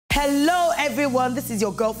Hello everyone, this is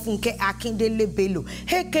your girl Funke Akindele Bello,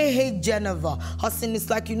 aka Jennifer. Hustling is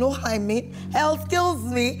like, you know what I mean? Excuse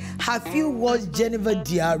me, have you watched Jennifer's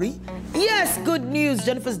Diary? Yes, good news,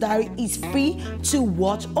 Jennifer's Diary is free to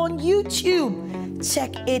watch on YouTube.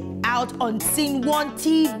 Check it out on Scene 1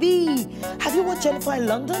 TV. Have you watched Jennifer in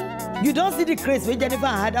London? You don't see the craze where Jennifer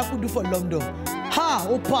had her to do for London. Ha,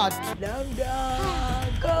 oh part. London,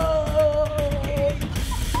 go.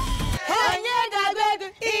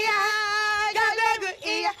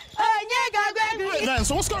 Man,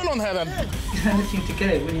 so what's going on here then? Anything to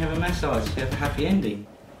get when you have a massage, you have a happy ending.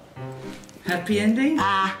 Happy ending?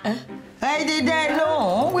 I didn't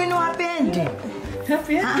know. We know happy ending.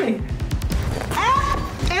 Happy ending.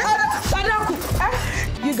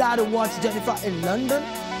 You gotta watch Jennifer in London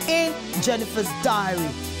in Jennifer's Diary.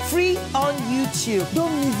 Free on YouTube.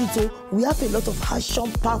 Don't miss it. We have a lot of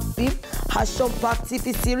action-packed film, action-packed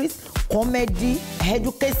TV series, comedy,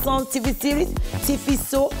 education TV series, TV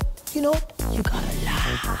show. You know, you gotta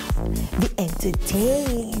laugh, be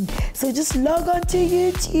entertained. So just log on to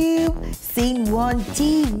YouTube, Scene 1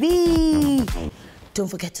 TV. Don't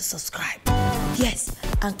forget to subscribe. Yes,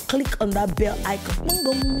 and click on that bell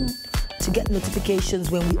icon to get notifications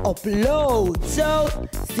when we upload. So,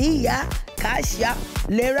 see ya, catch ya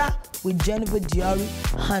later with Jennifer Diary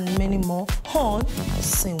and many more on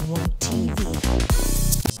Scene 1 TV.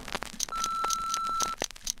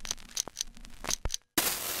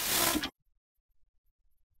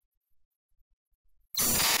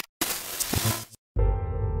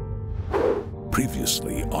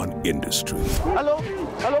 Previously on Industreet.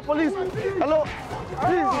 Hello, police. Hello,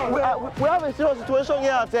 please. We have a serious situation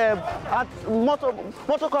here at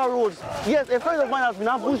Motorcar Roads. Yes, a friend of mine has been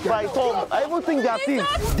ambushed by Tom. I even think they are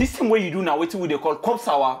thieves. This thing where you do now, what they call cops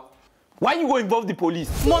hour. Why you go involve the police?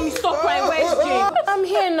 Mommy, stop crying. Where's Jane? I'm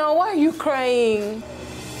here now. Why are you crying?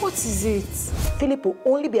 What is it? Philip will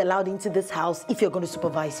only be allowed into this house if you're going to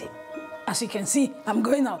supervise him. As you can see, I'm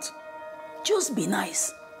going out. Just be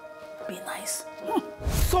nice. Be nice.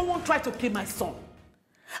 Someone tried to kill my son.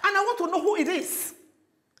 And I want to know who it is.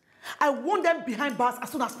 I want them behind bars as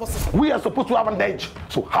soon as possible. We are supposed to have an edge.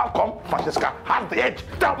 So how come Francesca has the edge?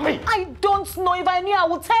 Tell me. I don't know. If I knew, I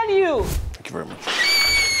would tell you. Thank you very much.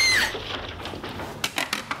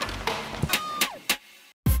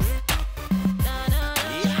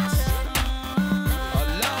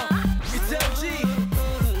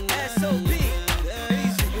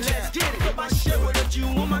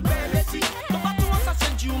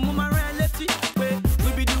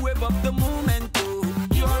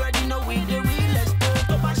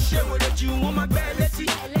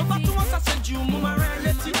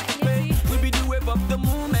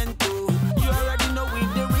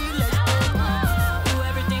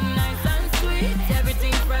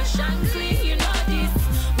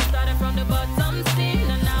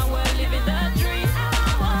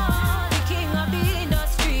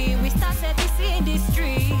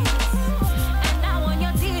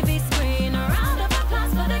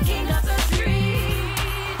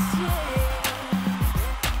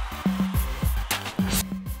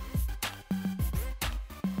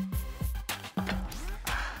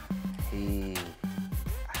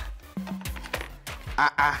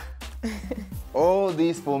 All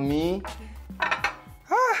this for me?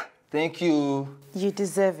 Thank you. You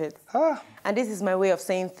deserve it. And this is my way of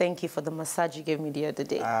saying thank you for the massage you gave me the other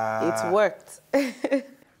day. It worked.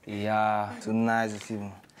 Yeah, too nice to see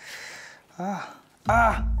you.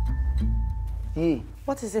 Hey.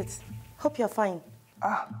 What is it? Hope you're fine.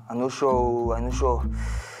 I'm not sure. I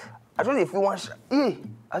don't know if you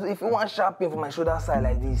want sharp pain for my shoulder side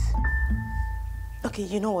like this. Okay,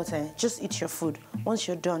 you know what, just eat your food. Once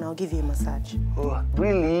you're done, I'll give you a massage. Oh,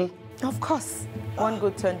 really? Of course. One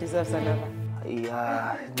good turn deserves another.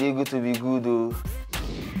 Yeah, they're good to be good, though.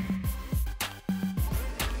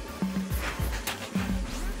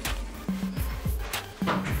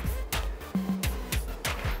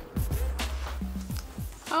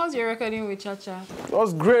 How's your recording with Chacha? It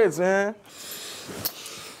was great, man.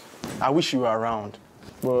 I wish you were around,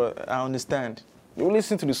 but I understand. We'll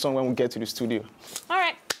listen to the song when we get to the studio. All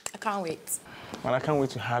right, I can't wait. And I can't wait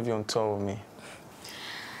to have you on tour with me.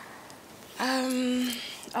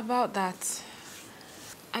 About that,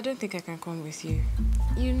 I don't think I can come with you.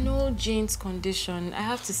 You know Jane's condition. I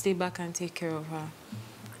have to stay back and take care of her.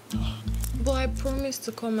 But I promised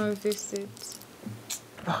to come and visit.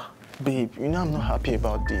 Babe, you know I'm not happy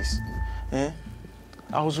about this. Eh?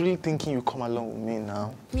 I was really thinking you'd come along with me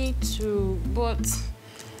now. Me too, but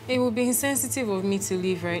it would be insensitive of me to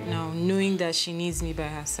leave right now, knowing that she needs me by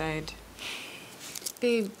her side.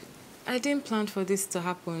 Babe, I didn't plan for this to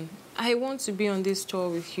happen. I want to be on this tour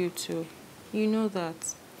with you too. You know that.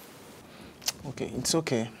 Okay, it's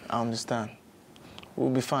okay. I understand. We'll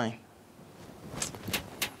be fine.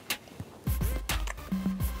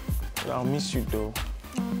 I'll miss you though.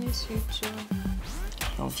 I'll miss you too.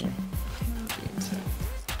 Love you. Love you too.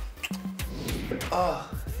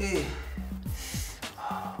 Hey.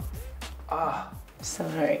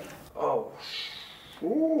 Sorry. Oh.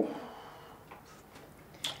 Ooh.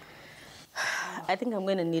 I think I'm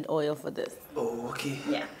going to need oil for this. Oh, okay.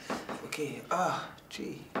 Yeah. Okay.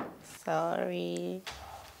 Gee. Sorry.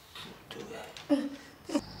 Do it.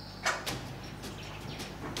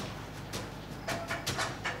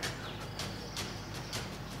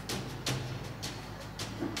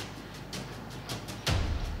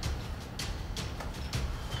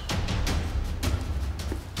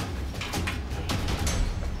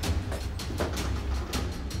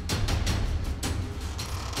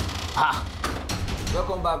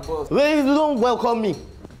 Welcome back, boss. Wait, you don't welcome me.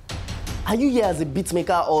 Are you here as a beat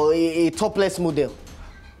maker or a topless model?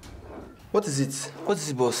 What is it? What is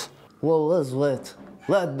it, boss? Well, what?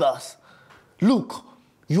 What, boss? Look,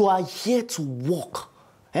 you are here to work,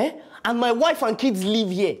 eh? And my wife and kids live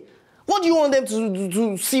here. What do you want them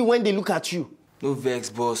to see when they look at you? No vex,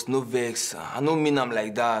 boss. No vex. I don't mean I'm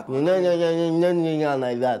like that. No,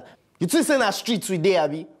 like that. You think say na streets we dey,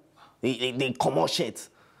 abi? They come on shit.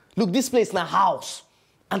 Look, this place na house.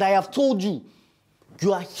 And I have told you,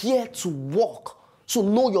 you are here to work. So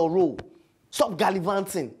know your role. Stop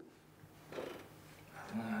gallivanting.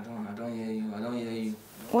 I don't hear you. I don't hear you.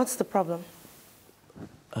 What's the problem?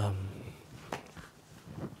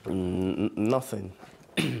 Nothing.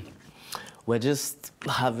 We're just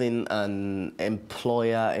having an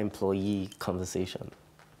employer-employee conversation.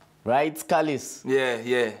 Right, Kalis?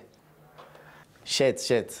 Yeah. Shit.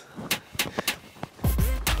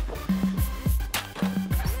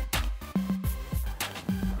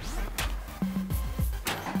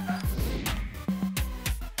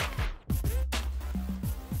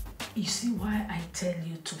 You see why I tell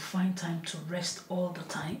you to find time to rest all the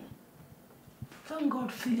time? Thank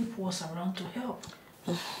God Philip was around to help.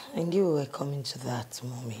 I knew we were coming to that,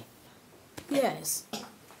 Mommy. Yes.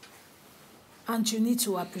 And you need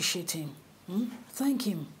to appreciate him. Thank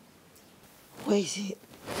him. Where is he?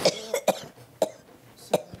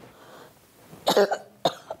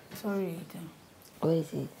 Sorry, Ethan. Where is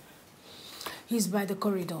he? He's by the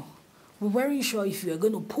corridor. We weren't sure if you were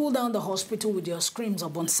going to pull down the hospital with your screams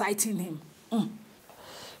upon sighting him.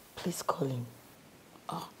 Please call him.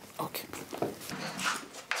 Oh, okay.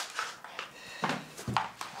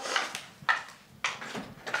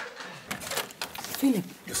 Philip.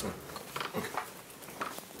 Yes, ma'am. Okay.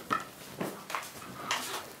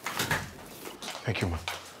 Thank you, ma'am.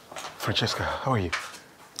 Francesca, how are you?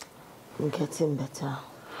 I'm getting better.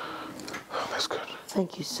 Oh, that's good.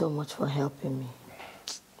 Thank you so much for helping me.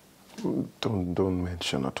 Don't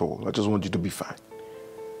mention at all. I just want you to be fine.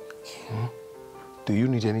 Do you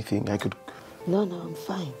need anything? I could... No, I'm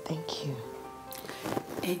fine. Thank you.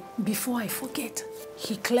 Hey, before I forget,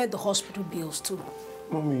 he cleared the hospital bills too.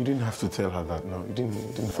 Mommy, you didn't have to tell her that. No, you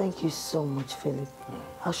didn't. Thank you so much, Philip.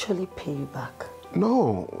 I'll surely pay you back.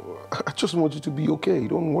 No, I just want you to be okay.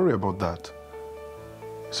 Don't worry about that.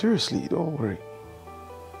 Seriously, don't worry.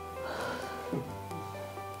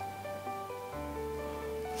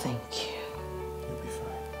 Thank you. You'll be fine.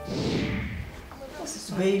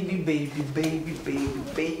 Baby.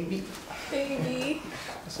 Baby.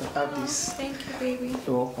 So have this. Thank you, baby.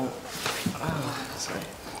 You're welcome. Sorry.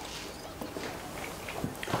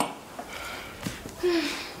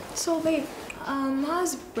 So, babe,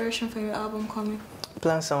 how's the version for your album coming?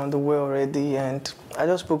 Plans are on the way already, and I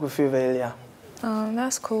just spoke with you earlier. Oh,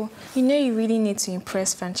 that's cool. You know you really need to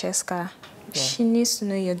impress Francesca. Yeah. She needs to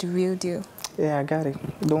know you're the real deal. Yeah, I got it.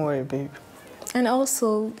 Don't worry, babe. And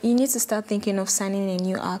also, you need to start thinking of signing a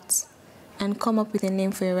new act and come up with a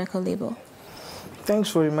name for your record label. Thanks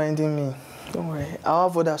for reminding me. Don't worry. I'll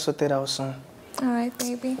have all that sorted out soon. All right,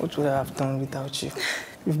 baby. What would I have done without you?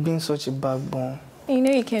 You've been such a backbone. You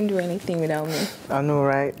know you can't do anything without me. I know,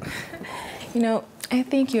 right? You know, I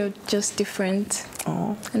think you're just different.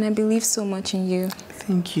 Oh. And I believe so much in you.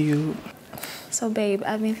 Thank you. So, babe,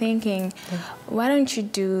 I've been thinking, why don't you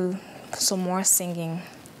do some more singing?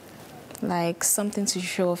 Like something to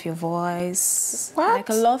show off your voice. What? Like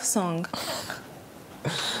a love song.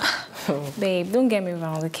 Babe, don't get me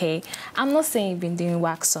wrong, okay? I'm not saying you've been doing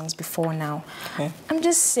wax songs before now. Okay. I'm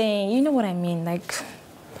just saying, you know what I mean? Like,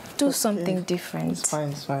 do something different. It's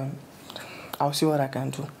fine. I'll see what I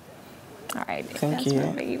can do. All right, babe. Thank That's you.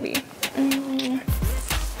 my baby.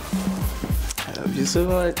 I love you so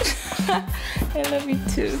much. I love you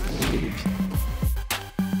too.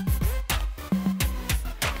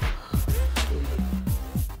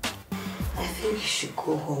 I think you should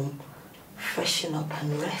go home, freshen up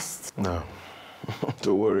and rest. No,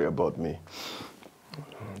 don't worry about me.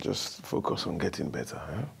 Just focus on getting better,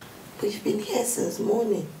 huh? But you've been here since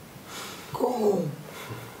morning. Go home.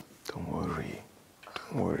 Don't worry.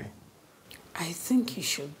 Don't worry. I think you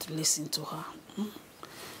should listen to her.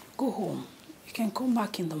 Go home. You can come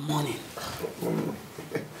back in the morning.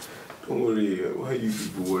 Don't worry. Why are you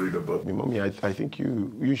people worried about me? Mommy, I think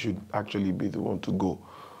you should actually be the one to go.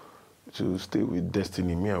 To stay with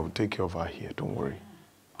Destiny. Me, I will take care of her here. Don't worry.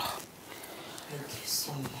 Thank you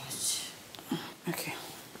so much. Okay.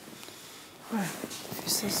 All right. If you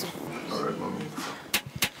say so. All right, Mommy.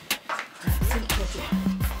 Take care, dear.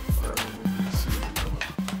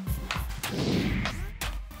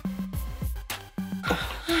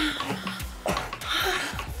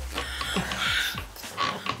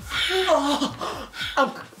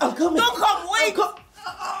 I'm coming. Don't come, wait!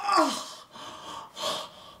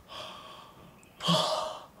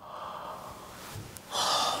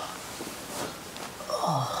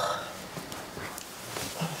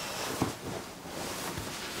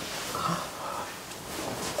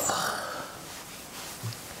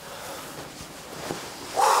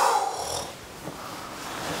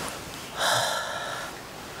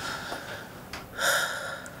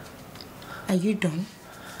 Are you done?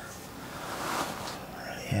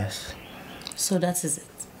 Yes, So that is it.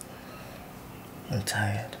 I'm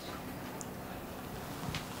tired.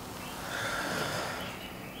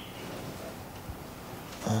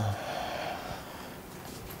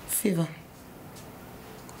 Fever.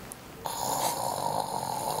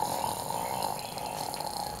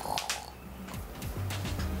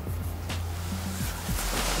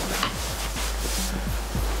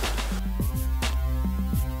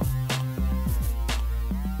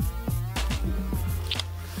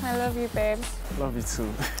 I love you, babe. Love you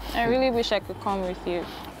too. I really wish I could come with you.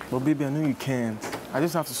 But baby, I know you can't. I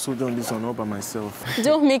just have to soldier on this one all by myself.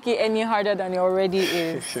 Don't make it any harder than it already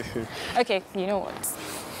is. Okay, you know what?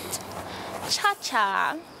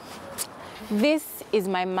 Cha-cha. This is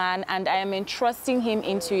my man, and I am entrusting him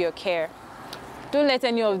into your care. Don't let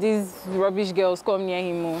any of these rubbish girls come near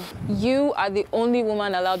him. You are the only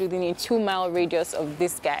woman allowed within a 2-mile radius of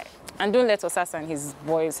this guy. And don't let Osas and his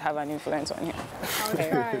boys have an influence on him. I'll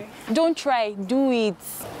try. Don't try, do it.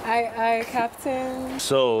 Aye, Captain.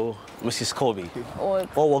 So, Mrs. Kobe,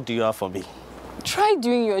 what work do you have for me? Try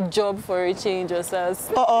doing your job for a change, Osas.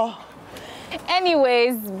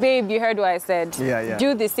 Anyways, babe, you heard what I said. Yeah.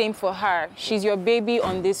 Do the same for her. She's your baby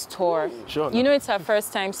on this tour. Sure. You know it's her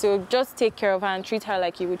first time, so just take care of her and treat her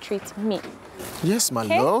like you would treat me. Yes, my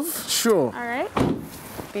Okay? love. Sure. All right?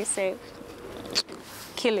 Be safe.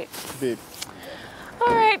 Kill it. Babe.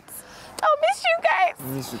 All right. I'll miss you guys. I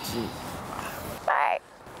miss you too. Bye.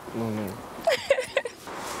 No.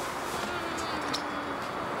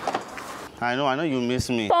 I know you miss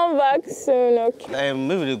me. Come back soon, okay?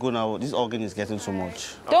 Maybe they go now. This organ is getting too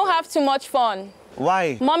much. Don't have too much fun.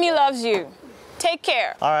 Why? Mommy loves you. Take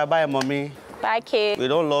care. All right, bye, mommy. Bye, kid. We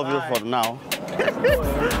don't love you for now.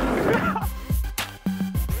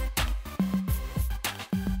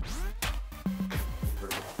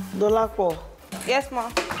 Dolapo, Yes,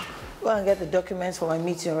 Mom. go and get the documents for my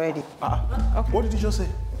meeting ready. What did you just say?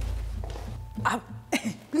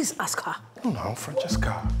 Please ask her. No,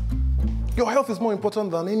 Francesca. Your health is more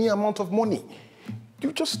important than any amount of money.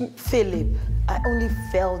 You just... Philip, I only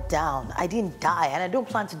fell down. I didn't die, and I don't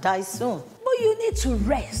plan to die soon. But you need to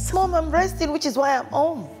rest. Mom, I'm resting, which is why I'm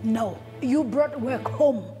home. No, you brought work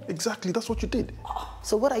home. Exactly, that's what you did.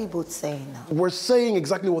 So what are you both saying now? We're saying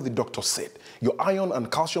exactly what the doctor said. Your iron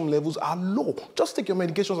and calcium levels are low. Just take your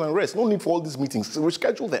medications and rest. No need for all these meetings.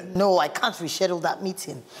 Reschedule them. No, I can't reschedule that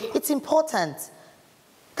meeting. It's important.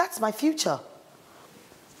 That's my future.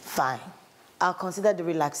 Fine. I'll consider the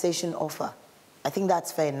relaxation offer. I think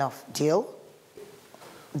that's fair enough. Deal?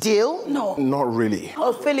 Deal? No. Not really.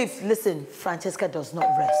 Oh, Philip, listen. Francesca does not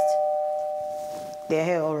rest. They're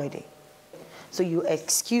here already. So you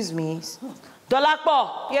excuse me.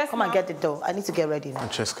 Dolapo! Yes, Come and Mom. get the door. I need to get ready now.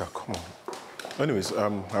 Francesca, come on. Anyways,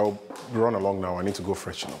 I'll run along now. I need to go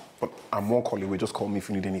freshen up. But I'm one call away. Just call me if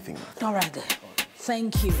you need anything. All right, then.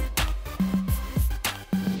 Thank you.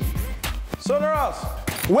 Sonorous!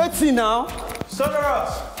 Wetin now? Sonorous!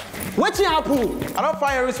 Wetin happen? I don't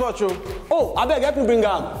find your wristwatch, Oh, abeg help me bring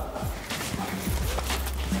am.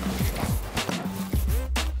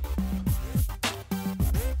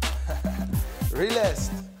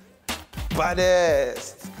 Realest,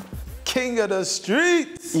 baddest, king of the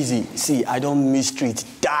streets. Easy. See, I don't miss street.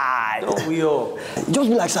 Die. Don't we all? Just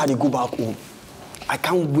be like, sir, they go back home. I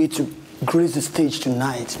can't wait to grace the stage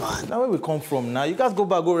tonight, man. Now where we come from now? You guys go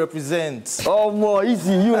back, go represent. Oh, more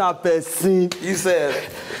Easy, you not person. You said.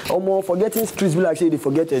 Oh, more forgetting streets be like say they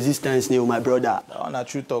forget existence, new my brother. Oh, na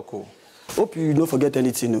true talk. Oh. Hope you don't forget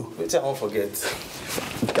anything, no. Wait, I won't forget.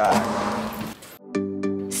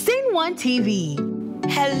 Scene 1 TV.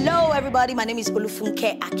 Hello everybody, my name is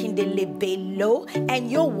Funke Akindele Bello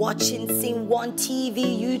and you're watching Scene 1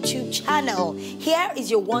 TV YouTube channel. Here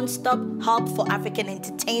is your one-stop hub for African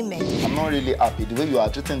entertainment. I'm not really happy the way you are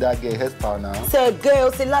treating that girl hairstyle now. Say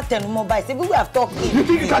girl, say Latin mobile, say we have talked. You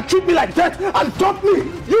think you can treat me like that and dump me?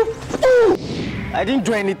 You fool! I didn't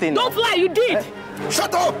do anything. Don't lie, you did.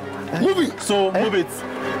 Shut up! Move it! So, move it.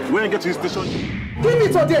 When you get to the station... Give me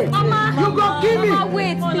today. Mama, you go give me. Mama,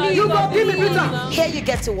 wait, please. You go give me, Peter. Here you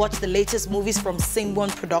get to watch the latest movies from Scene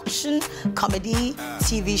 1 production, comedy,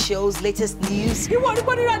 TV shows, latest news. You want to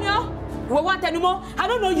put it on now? We want anymore? I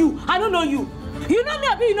don't know you. I don't know you. You know me,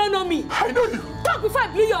 or you don't know me. I know you. Talk before I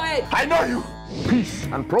blew your head. I know you. Peace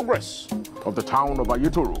and progress of the town of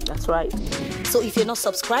Ayutoro. That's right. So if you're not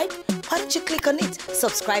subscribed, why don't you click on it?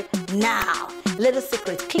 Subscribe now. Little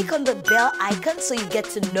secret, click on the bell icon so you get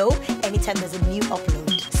to know anytime there's a new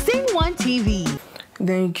upload. Scene 1 TV.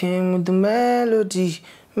 Then you came with the melody,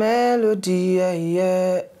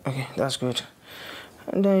 yeah. Okay, that's good.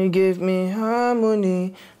 And then you gave me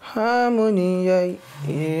harmony, yeah.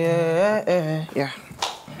 Hey,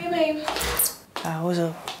 babe. What's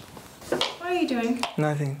up? What are you doing?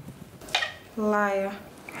 Nothing. Liar.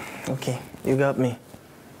 Okay, you got me.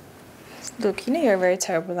 Look, you know you're a very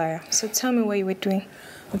terrible liar. So tell me what you were doing.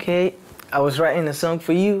 Okay, I was writing a song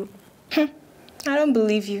for you. I don't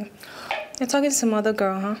believe you. You're talking to some other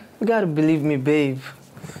girl, huh? You gotta believe me, babe.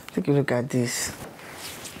 Take a look at this.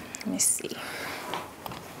 Let me see.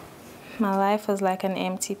 My life was like an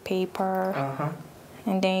empty paper.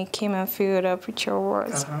 And then you came and filled it up with your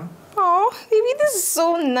words. Oh, baby, this is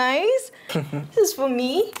so nice. This is for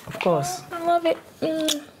me. Of course. I love it.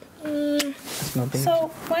 That's my baby.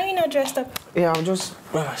 So, why are you not dressed up? Yeah, I'll just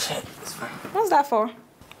wear my shirt. It's fine. What's that for?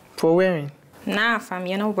 For wearing? Nah, fam,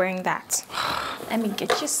 you're not wearing that. Let me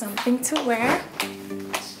get you something to wear.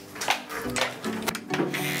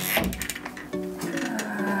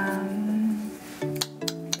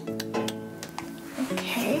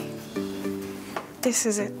 Okay. This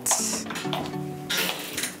is it.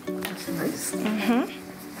 That's nice.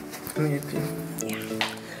 Let me help you. Yeah.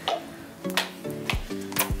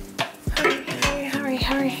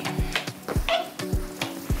 Hurry.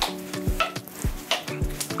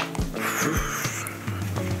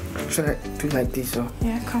 Should I do like this, or?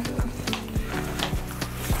 Yeah, come.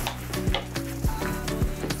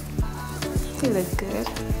 You look good.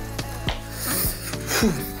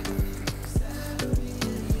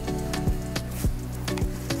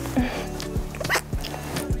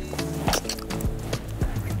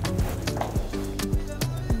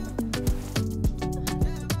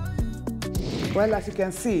 Well, as you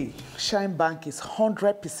can see, Shine Bank is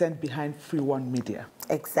 100% behind Free One Media.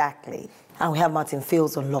 Exactly. And we have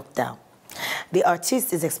Martinsfeelz on lockdown. The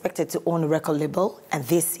artist is expected to own a record label, and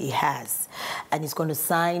this he has. And he's going to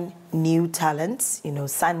sign new talents,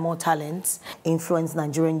 sign more talents, influence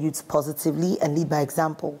Nigerian youths positively, and lead by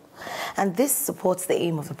example. And this supports the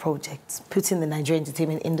aim of the project, putting the Nigerian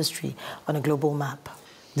entertainment industry on a global map.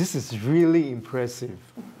 This is really impressive.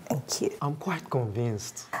 Thank you. I'm quite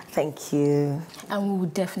convinced. Thank you. And we will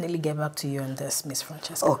definitely get back to you on this, Miss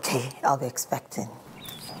Francesca. Okay, I'll be expecting.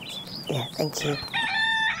 Yeah, thank you.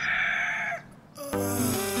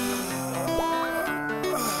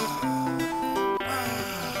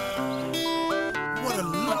 What a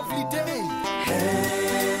lovely day.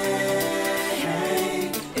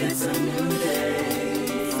 Hey, it's a new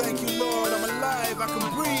day. Thank you, Lord, I'm alive, I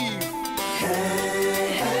can breathe.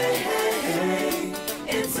 Hey,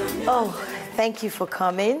 it's a new Oh, thank you for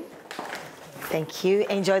coming. Thank you.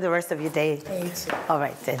 Enjoy the rest of your day. Thank you. All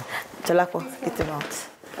right, then. Jolapo, get them out.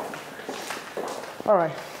 All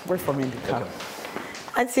right, wait for me in the car.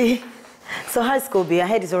 Auntie, so how's Scobie? I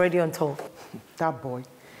heard he's already on tour. That boy,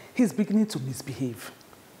 he's beginning to misbehave.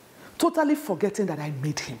 Totally forgetting that I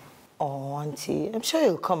made him. Oh, Auntie, I'm sure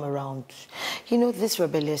he'll come around. This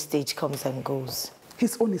rebellious stage comes and goes.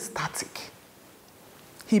 His own is static.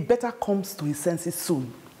 He better comes to his senses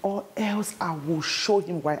soon, or else I will show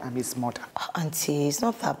him why I'm his mother. Auntie, it's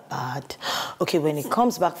not that bad. Okay, when he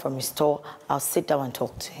comes back from his tour, I'll sit down and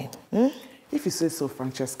talk to him. If you say so,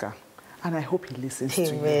 Francesca, and I hope he listens to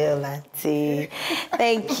you. He will, Auntie.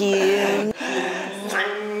 Thank you.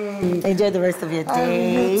 Enjoy the rest of your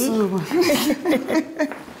day. You too.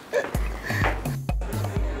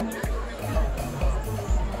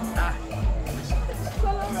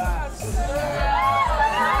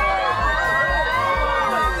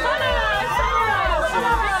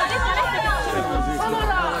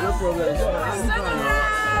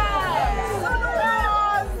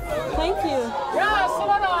 Thank you.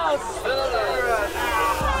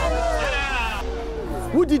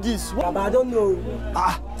 Who did this? Baba, I don't know.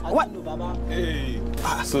 What? Hey.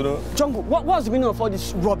 Sono. Jungle, what's the meaning of all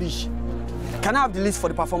this rubbish? Can I have the list for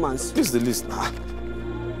the performance? Please, the list.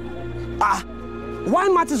 Why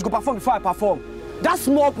Martins go perform before I perform? That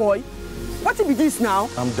small boy? What it be this now?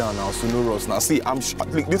 I'm down now, Sonorous. Now, see, I'm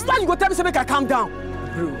like this. Why you go tell me something? Make I calm down?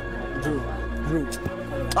 Bro.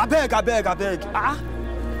 I beg.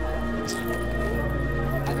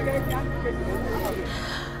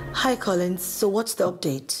 Hi, Collins. So what's the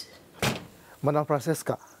update? Madam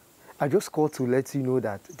Francesca, I just called to let you know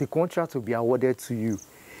that the contract will be awarded to you.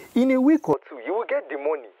 In a week or two, you will get the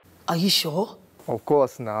money. Are you sure? Of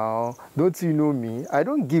course now. Don't you know me? I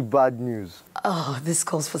don't give bad news. Oh, this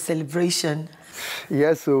calls for celebration.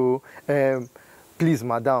 Yes, so, please,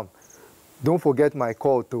 madam, don't forget my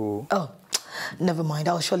call too. Oh, never mind.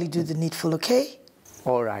 I'll surely do the needful, okay?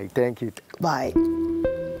 All right, thank you. Bye.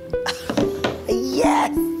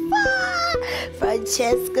 Yes!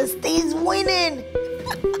 Francesca stays winning.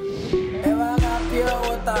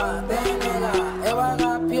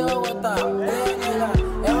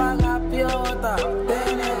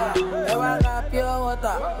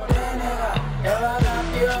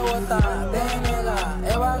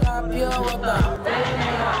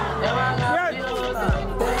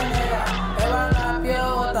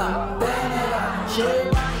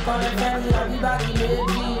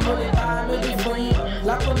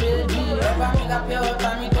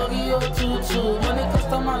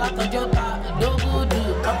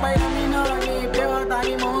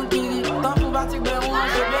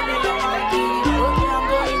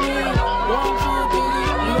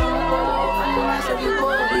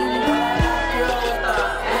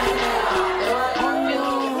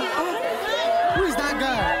 Who is that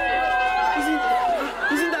guy?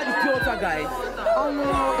 Isn't that the pure water guy? Oh no.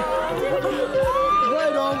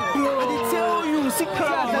 Right on, bro. They tell you, see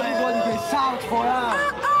crowd. Everybody they shout for us.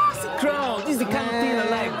 See crowd. This is the kind of thing I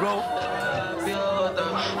like, bro.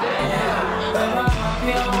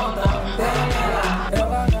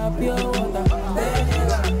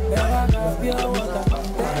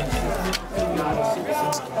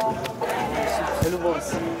 Hello, boss.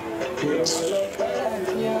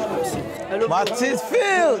 Hello,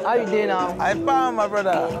 Martinsfeelz. How you doing now? I found my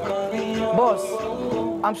brother. Boss,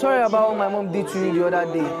 I'm sorry about what my mom did to you the other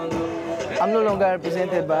day. I'm no longer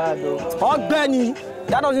represented by her, though. Oh, Benny,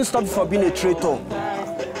 that doesn't stop you from being a traitor.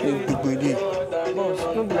 Boss,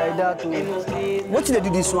 don't be like that, too. What did they do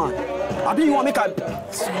this one? I mean, you want to make a...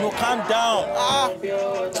 No, calm down.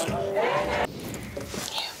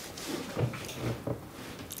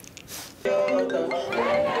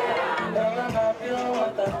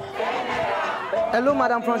 Hello,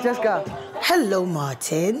 Madam Francesca. Hello,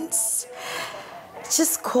 Martins.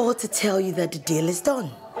 Just called to tell you that the deal is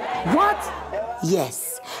done. What?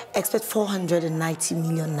 Yes. Expect 490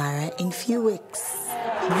 million naira in few weeks.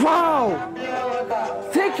 Wow!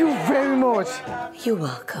 Thank you very much. You're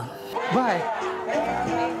welcome. Bye.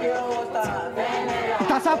 It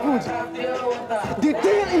has happened. The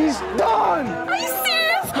deal is done. Are you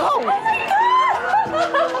serious? How? Oh my God!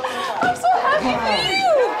 I'm so happy for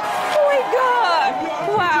you. Oh my God!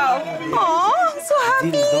 Wow. Aw, I'm so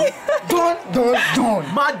happy. Done.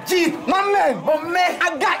 Majid, my man, I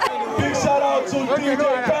got it. Big shout out to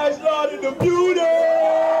DJ Cash Lord in the building.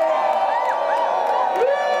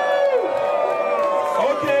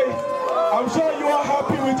 Okay, I'm sure you are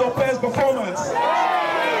happy with your first performance.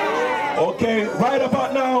 Okay, right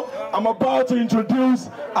about now, I'm about to introduce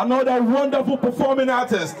another wonderful performing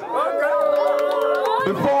artist.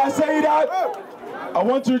 Before I say that, I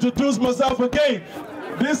want to introduce myself again.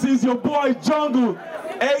 This is your boy Jungle,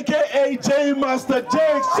 aka J Master Jake.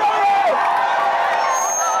 Shout out!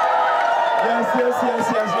 Yes,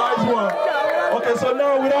 nice one. Okay, so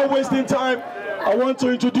now without wasting time, I want to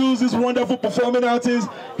introduce this wonderful performing artist.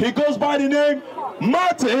 He goes by the name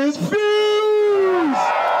Martinsfeelz.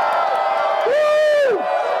 Woo!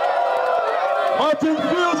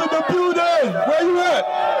 Martinsfeelz in the building. Where you at?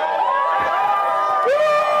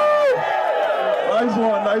 Woo! Nice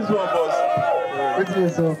one, boss. It's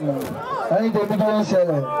yourself now. I need to be doing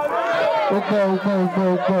challenge. Okay.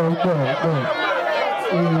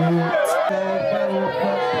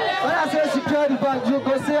 When I say secure the bag, you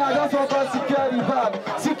go say I just want to secure the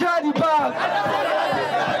bag. Secure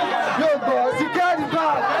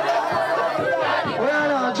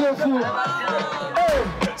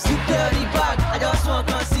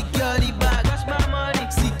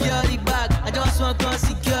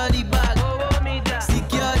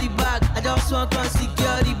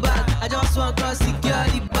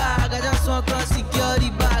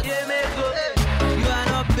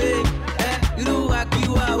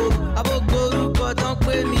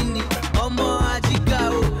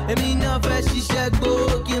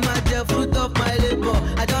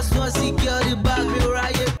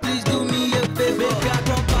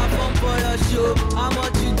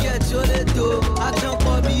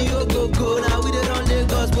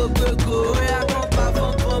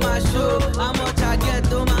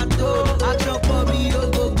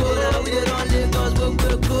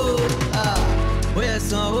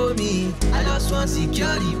want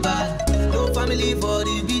security back. No family for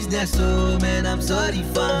the business, so man, I'm sorry,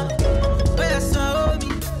 fam. Where saw me,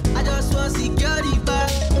 I just want security back.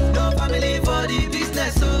 No family for the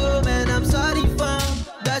business, so man, I'm sorry, fam.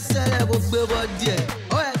 That's all I will be about there.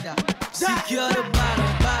 Oh, yeah, secure the bottom.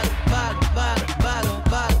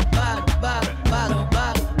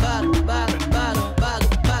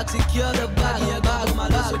 Secure the bag, yeah, bag, my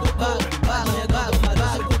love, bag, yeah, bag, my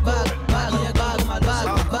love, bag, yeah, bag, my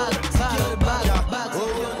love, bag, secure the bag.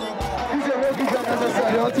 This is a working job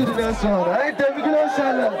necessary. On to the next one. I ain't telling you no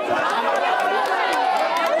challenge.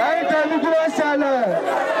 I ain't telling you no challenge.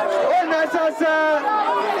 Oh, necessary.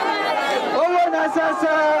 Oh,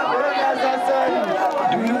 necessary. Oh, necessary.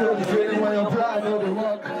 Do you know the feeling when your plan know the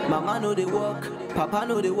work? Mama know they work, Papa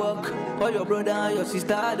know they work. All your brother and your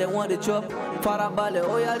sister, they want the chop. Farabale,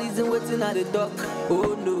 oh yeah, listen, waiting at the dock.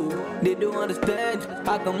 Oh no, they don't understand.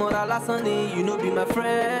 I come on a last Sunday, you know, be my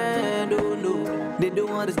friend. Oh no, they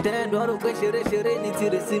don't understand. All the way she need till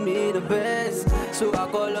they see me the best. So I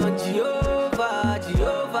call on Jehovah,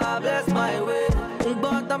 Jehovah, bless my way.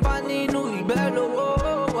 But I'm panning, no, you better know.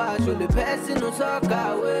 I show the best in no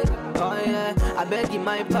soccer way. Oh yeah, I beg you,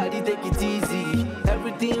 my party, take it easy.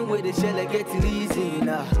 Everything where they shell, I get it easy.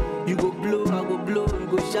 Nah, you go blow, I go blow. You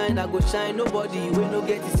go shine, I go shine. Nobody will no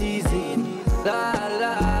get it easy. La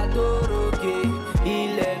la, doroke,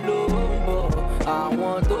 ile lombo. I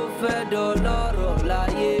want to fed dollar, la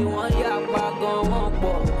ye, one ya pagon, one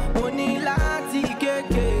po. Money lati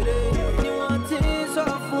kekere, ni want things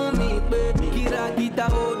off for me, baby. Kira kita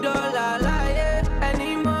o dollar, la ye.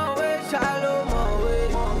 Any more way, shallow more way.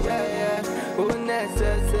 Yeah, yeah,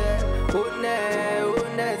 unnecessary,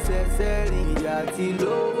 unnecessary. Yati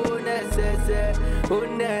low, unnecessary,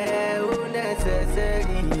 unnecessary.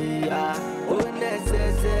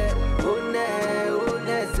 Unnecessary,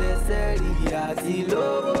 unnecessary. Yati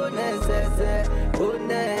low, unnecessary,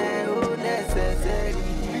 unnecessary.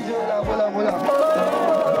 Voila.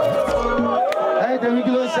 Hey, the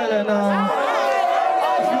regular seller now.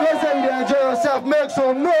 If you don't say you enjoy yourself, make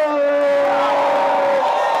some noise.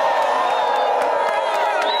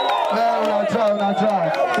 Now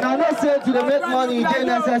try. And I'm not saying to the make money, it ain't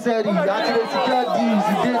necessary. Actually, to secure deals,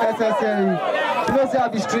 it ain't necessary. You know, say I'm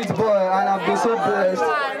the street boy, and I've been so blessed.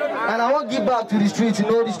 And I won't give back to the streets, you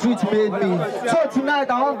know, the streets made me. So tonight,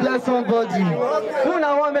 I want to bless somebody. Who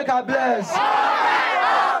I want to make a bless?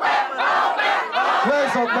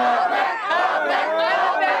 Where's your God?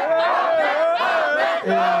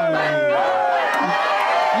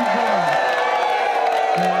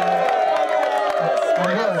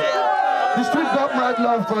 The street got mad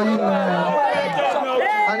love for you, man.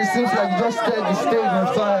 And it seems like you just set the stage on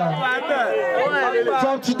fire.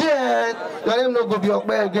 From today, your name not going to be up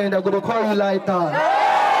there again. They're going to call you Lyta.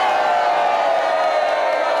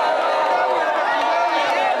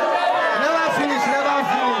 Never finish.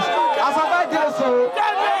 As of that day, so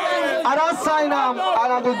I don't sign them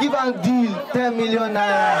and I go give them deal 10 million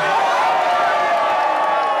naira.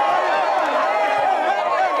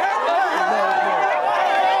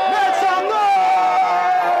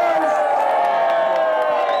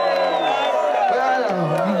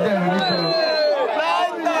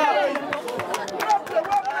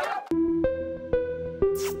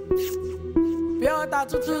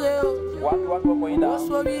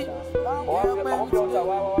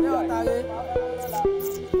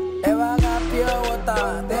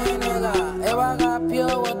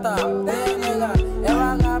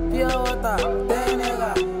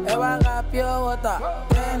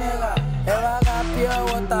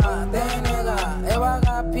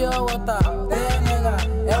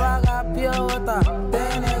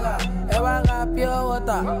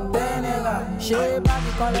 Ṣé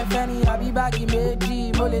báàgì kan lẹ fẹ́ ni àbí báàgì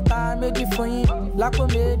méjì? Mo lè ta méjì fún yín lápò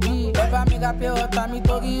méjì. Ẹ bá mi ra pé ọ̀tá mi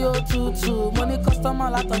torí ó tutù. Mo ní kọ́sítọ́mà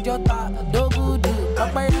látọjọ́ ta dógùdù.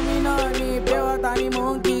 Ọ̀pẹ̀yẹmí náà ni pé ọ̀tá ni mò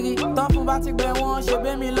ń kiri. Tọ́ fún bá ti gbẹ wọ́n ṣe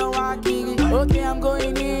bẹ́ mi lọ́wọ́ kiri. Okay, I'm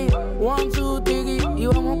going in 1, 2, 3.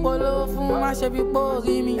 Ìwọ mú polówó fún má ṣe bí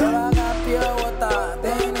pòrí mi. Ẹ wá ra pure water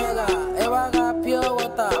 10 naira. Ẹ wá ra pure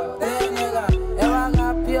water 10 naira. Ẹ wá ra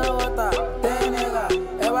pure water 10 naira.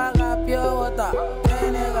 Ẹ wá ra pure water 10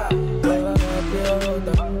 naira. Ẹ wá ra pure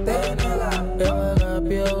water 10 naira. Ẹ wá ra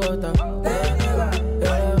pure water 10 naira.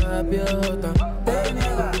 Ẹ wá ra pure water 10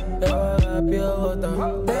 naira. Ẹ wá ra pure water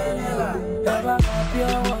 10 naira. Ẹ wá ra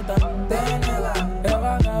pure water 10 naira. Ẹ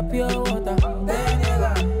wá ra pure water 10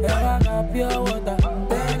 naira. Ẹ wá ra pure water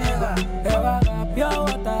 10 naira. Ẹ wá ra pure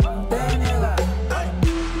water 10 naira.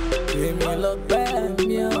 Èmi lọ pẹ́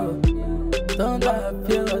mi o.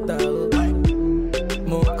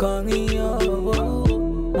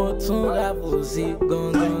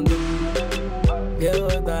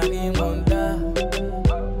 ni monta.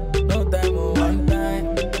 No time or one time.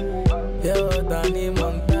 Pure water ni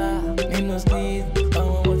monta. Nino street, I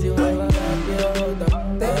want what you want. Pure water.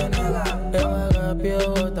 Pure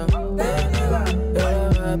water.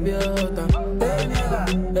 Pure water.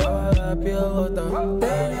 Pure water.